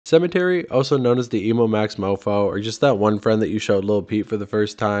Sematary, also known as the Emo Max Mofo, or just that one friend that you showed Lil Peep for the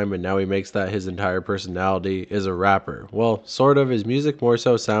first time and now he makes that his entire personality, is a rapper. Well, sort of. His music more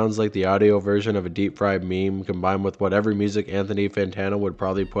so sounds like the audio version of a deep fried meme combined with whatever music Anthony Fantano would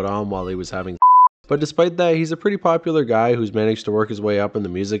probably put on while he was having. But despite that, he's a pretty popular guy who's managed to work his way up in the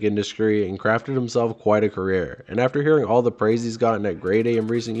music industry and crafted himself quite a career. And after hearing all the praise he's gotten at Grade A in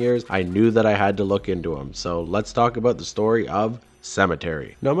recent years, I knew that I had to look into him. So let's talk about the story of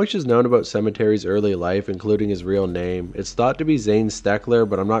Sematary. Not much is known about Sematary's early life, including his real name. It's thought to be Zane Steckler,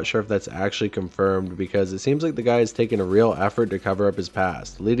 but I'm not sure if that's actually confirmed because it seems like the guy has taken a real effort to cover up his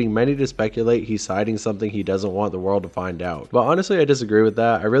past, leading many to speculate he's hiding something he doesn't want the world to find out. But honestly, I disagree with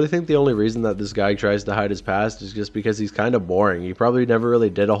that. I really think the only reason that this guy tries to hide his past is just because he's kind of boring. He probably never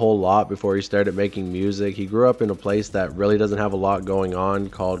really did a whole lot before he started making music. He grew up in a place that really doesn't have a lot going on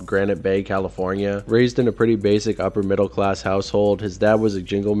called Granite Bay, California. Raised in a pretty basic upper middle class household. His dad was a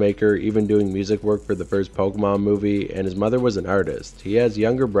jingle maker, even doing music work for the first Pokemon movie, and his mother was an artist. He has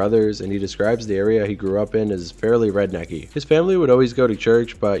younger brothers, and he describes the area he grew up in as fairly rednecky. His family would always go to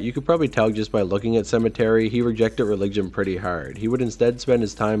church, but you could probably tell just by looking at Sematary, he rejected religion pretty hard. He would instead spend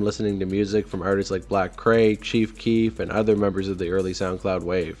his time listening to music from artists like Black Crake, Chief Keef, and other members of the early SoundCloud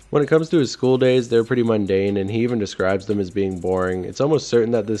wave. When it comes to his school days, they're pretty mundane, and he even describes them as being boring. It's almost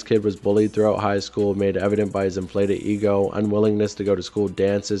certain that this kid was bullied throughout high school, made evident by his inflated ego, unwillingness to go to school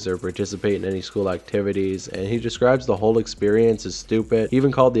dances or participate in any school activities, and he describes the whole experience as stupid. He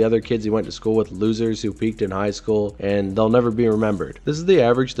even called the other kids he went to school with losers who peaked in high school, and they'll never be remembered. This is the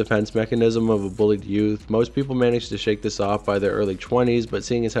average defense mechanism of a bullied youth. Most people manage to shake this off by their early 20s, but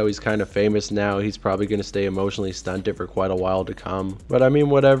seeing as how he's kind of famous now, he's probably going to stay emotionally stunted for quite a while to come. But I mean,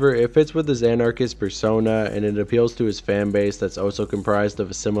 whatever, it fits with his anarchist persona, and it appeals to his fan base that's also comprised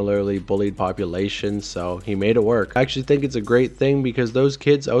of a similarly bullied population, so he made it work. I actually think it's a great thing because those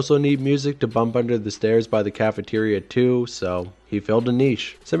kids also need music to bump under the stairs by the cafeteria too, so he filled a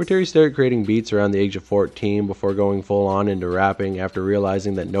niche. Sematary started creating beats around the age of 14 before going full on into rapping after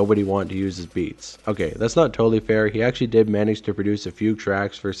realizing that nobody wanted to use his beats. Okay, that's not totally fair. He actually did manage to produce a few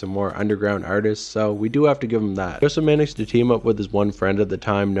tracks for some more underground artists, so we do have to give him that. He also managed to team up with his one friend at the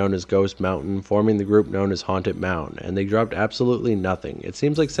time known as Ghost Mountain, forming the group known as Haunted Mound, and they dropped absolutely nothing. It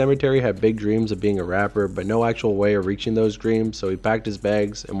seems like Sematary had big dreams of being a rapper, but no actual way of reaching those dreams, so he packed his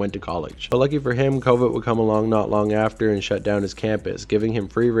bags and went to college. But lucky for him, COVID would come along not long after and shut down his campus, giving him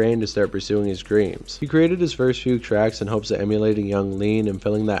free reign to start pursuing his dreams. He created his first few tracks in hopes of emulating young Lean and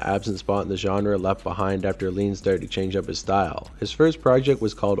filling that absent spot in the genre left behind after Lean started to change up his style. His first project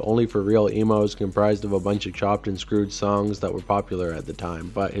was called Only for Real Emos, comprised of a bunch of chopped and screwed songs that were popular at the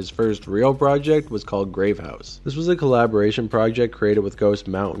time, but his first real project was called Gravehouse. This was a collaboration project created with Ghost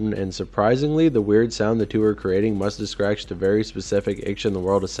Mountain, and surprisingly, the weird sound the two were creating must have scratched a very specific itch in the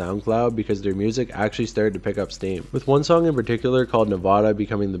world of SoundCloud because their music actually started to pick up steam, with one song in particular called Nevada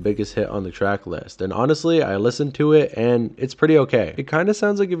becoming the biggest hit on the track list. And honestly, I listened to it and it's pretty okay. It kind of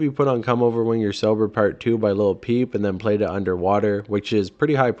sounds like if you put on Come Over When You're Sober Part 2 by Lil Peep and then played it underwater, which is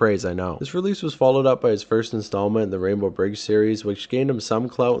pretty high praise, I know. This release was followed up by his first installment in the Rainbow Bridge series, which gained him some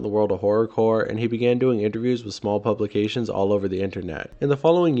clout in the world of horrorcore, and he began doing interviews with small publications all over the internet. In the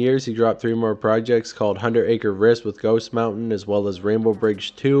following years, he dropped 3 more projects called 100 Acre Risk with Ghost Mountain, as well as Rainbow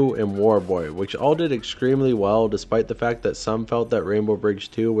Bridge 2 and Warboy, which all did extremely well despite the fact that some felt that Rainbow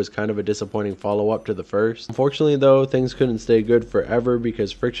Bridge 2 was kind of a disappointing follow-up to the first. Unfortunately though, things couldn't stay good forever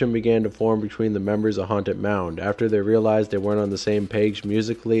because friction began to form between the members of Haunted Mound after they realized they weren't on the same page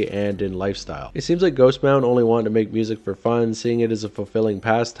musically and in lifestyle. It seems like Ghost Mound only wanted to make music for fun, seeing it as a fulfilling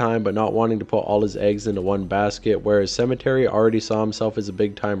pastime but not wanting to put all his eggs into one basket, whereas Sematary already saw himself as a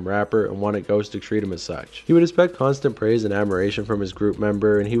big-time rapper and wanted Ghost to treat him as such. He would expect constant praise and admiration from his group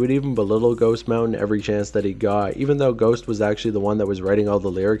member, and he would even belittle Ghost Mountain every chance that he got, even though Ghost was actually the one that was writing all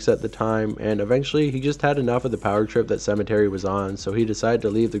the lyrics at the time, and eventually he just had enough of the power trip that Sematary was on, so he decided to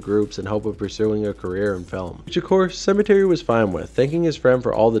leave the groups in hope of pursuing a career in film. Which of course, Sematary was fine with, thanking his friend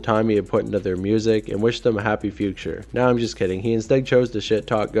for all the time he had put into their music and wished them a happy future. Now I'm just kidding, he instead chose to shit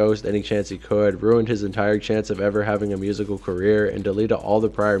talk Ghost any chance he could, ruined his entire chance of ever having a musical career, and deleted all the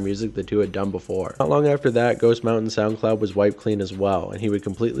prior music the two had done before. Not long after that, Ghost Mountain SoundCloud was wiped clean as well, and he would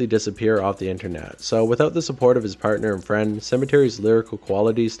completely disappear off the internet. So without the support of his partner and friend, done, Sematary's lyrical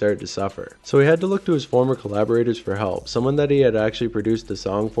quality started to suffer. So he had to look to his former collaborators for help, someone that he had actually produced a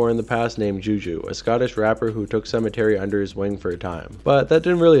song for in the past named Juju, a Scottish rapper who took Sematary under his wing for a time. But that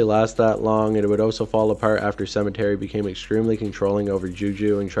didn't really last that long, and it would also fall apart after Sematary became extremely controlling over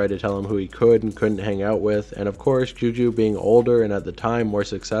Juju and tried to tell him who he could and couldn't hang out with, and of course Juju, being older and at the time more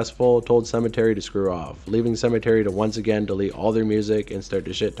successful, told Sematary to screw off, leaving Sematary to once again delete all their music and start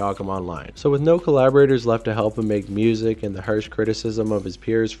to shit talk him online. So with no collaborators left to help him make music and the harsh criticism of his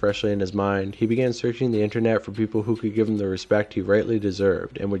peers freshly in his mind, he began searching the internet for people who could give him the respect he rightly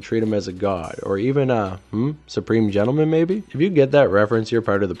deserved and would treat him as a god, or even a, supreme gentleman maybe? If you get that reference, you're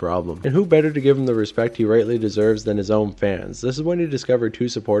part of the problem. And who better to give him the respect he rightly deserves than his own fans? This is when he discovered two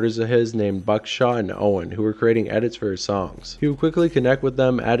supporters of his named Buckshot and Owen, who were creating edits for his songs. He would quickly connect with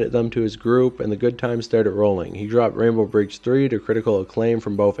them, added them to his group, and the good times started rolling. He dropped Rainbow Bridge 3 to critical acclaim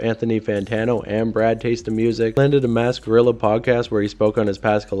from both Anthony Fantano and Brad Taste of Music, landed a Masked Gorilla podcast where he spoke on his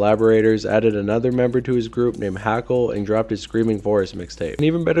past collaborators, added another member to his group named Hackle, and dropped his Screaming Forest mixtape. And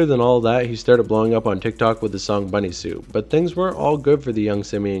even better than all that, he started blowing up on TikTok with the song Bunny Soup. But things weren't all good for the young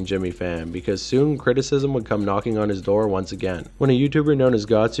Simi and Jimmy fan, because soon criticism would come knocking on his door once again. When a YouTuber known as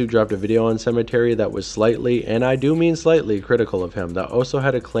Gatsu dropped a video on Sematary that was slightly, and I do mean slightly, critical of him, that also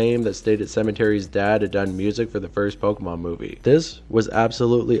had a claim that stated Sematary's dad had done music for the first Pokemon movie. This was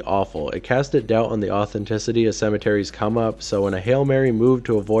absolutely awful. It casted doubt on the authenticity of Sematary's come up, so in a Hail Mary move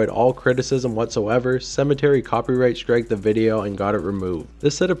to avoid all criticism whatsoever, Sematary copyright striked the video and got it removed.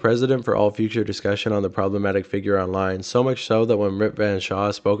 This set a precedent for all future discussion on the problematic figure online, so much so that when Rip Van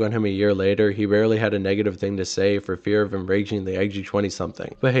Shaw spoke on him a year later, he barely had a negative thing to say for fear of enraging the edgy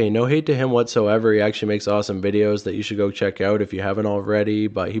 20-something. But hey, no hate to him whatsoever, he actually makes awesome videos that you should go check out if you haven't already,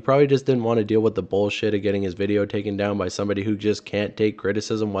 but he probably just didn't want to deal with the bullshit of getting his video taken down by somebody who just can't take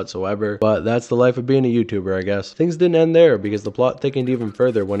criticism whatsoever. But that's the life of being a YouTuber, I guess. Things didn't end there, because the plot thickened even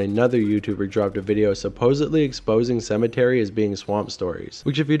further when another YouTuber dropped a video supposedly exposing Sematary as being Swamp Stories.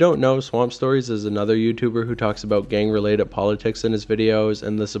 Which, if you don't know, Swamp Stories is another YouTuber who talks about gang-related politics in his videos,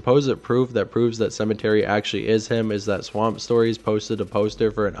 and the supposed proof that proves that Sematary actually is him is that Swamp Stories posted a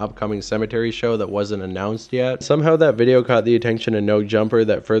poster for an upcoming Sematary show that wasn't announced yet. Somehow that video caught the attention of No Jumper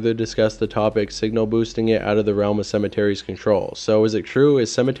that further discussed the topic, signal boosting it out of the realm of Sematary's control. So is it true?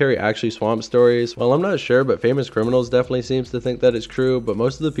 Is Sematary actually Swamp Stories? Well, I'm not sure, but Famous Criminals definitely seems to think that it's true, but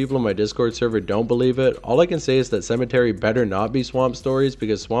most of the people in my Discord server don't believe it. All I can say is that Sematary better not be Swamp Stories,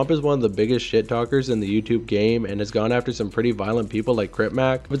 because Swamp is one of the biggest shit talkers in the YouTube game and has gone after some pretty violent people like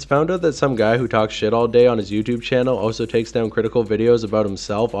Critmac. If it's found out that some guy who talks shit all day on his YouTube channel also takes down critical videos about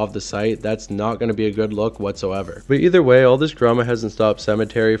himself off the site, that's not going to be a good look whatsoever. But either way, all this drama hasn't stopped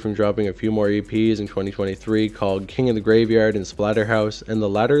Sematary from dropping a few more EPs in 2023 called King of the Graveyard and Splatterhouse, and the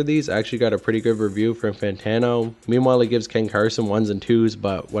latter of these actually got a pretty good review from Fantano. Meanwhile, it gives Ken Carson 1s and 2s,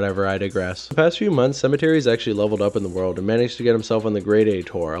 but whatever, I digress. The past few months, Sematary's actually leveled up in the world and managed to get himself on the Grade A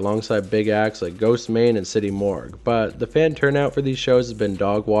tour alongside big acts like Ghost Main and City Morgue, but the fan turnout for these shows has been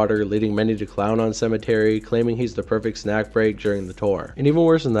dog water, leading many to clown on Sematary, claiming he's the perfect snack break during the tour. And even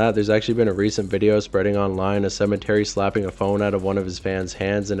worse than that, there's actually been a recent video spreading online of Sematary slapping a phone out of one of his fans'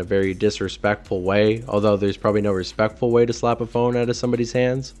 hands in a very disrespectful way, although there's probably no respectful way to slap a phone out of somebody's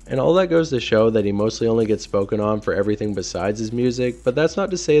hands. And all that goes to show that he mostly only gets spoken on for everything besides his music, but that's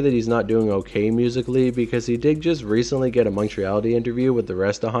not to say that he's not doing okay musically, because he did just recently get a Montreality interview with the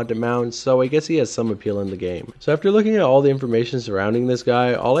rest of Haunted Mound, so I guess he has some appeal in the game. So after looking at all the information surrounding this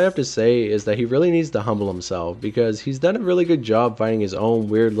guy, all I have to say is that he really needs to humble himself, because he's done a really good job finding his own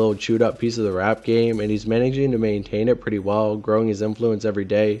weird little chewed up piece of the rap game, and he's managing to maintain it pretty well, growing his influence every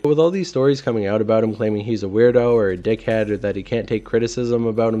day. But with all these stories coming out about him claiming he's a weirdo or a dickhead, or that he can't take criticism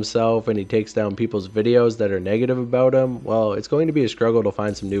about himself and he takes down people's videos that are negative about him, well, it's going to be a struggle to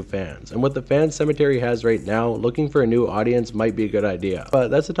find some new fans. And with the fans Sematary has right now, looking for a new audience might be a good idea. But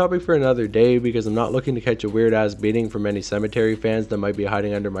that's a topic for another day, because I'm not looking to catch a weird ass beating from any Sematary fans that might be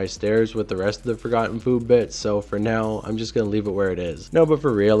hiding under my stairs with the rest of the Forgotten Food bits, so for now, I'm just gonna leave it where it is. No, but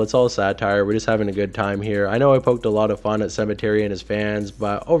for real, it's all satire, we're just having a good time here. I know I poked a lot of fun at Sematary and his fans,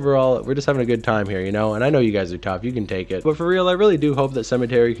 but overall, we're just having a good time here, you know, and I know you guys are tough, you can take it. But for real, I really do hope that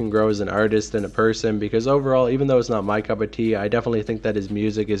Sematary can grow as an artist and a person, because overall, even though it's not my cup of tea, I definitely think that his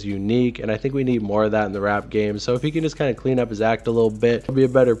music is unique, and I think we need more of that in the rap game. So if he can just kind of clean up his act a little bit, he'll be a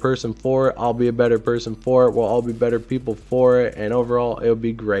better person for it, I'll be a better person for it, we'll all be better people for it, and overall, it'll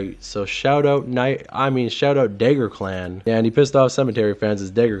be great. So shout out Dagger Clan. Yeah, and he pissed off Sematary fans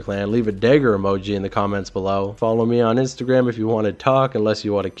as Dagger Clan. Leave a dagger emoji in the comments below. Follow me on Instagram if you want to talk, unless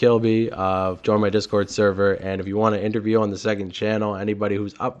you want to kill me. Join my Discord server, and if you want to interview on the second channel, anybody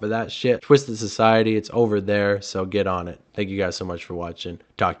who's up for that shit, Twisted Society, it's over there. there, so get on it. Thank you guys so much for watching.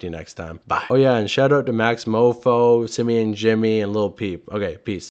 Talk to you next time. Bye. Oh yeah, and shout out to Max Mofo, Simeon Jimmy, and Lil Peep. Okay, peace.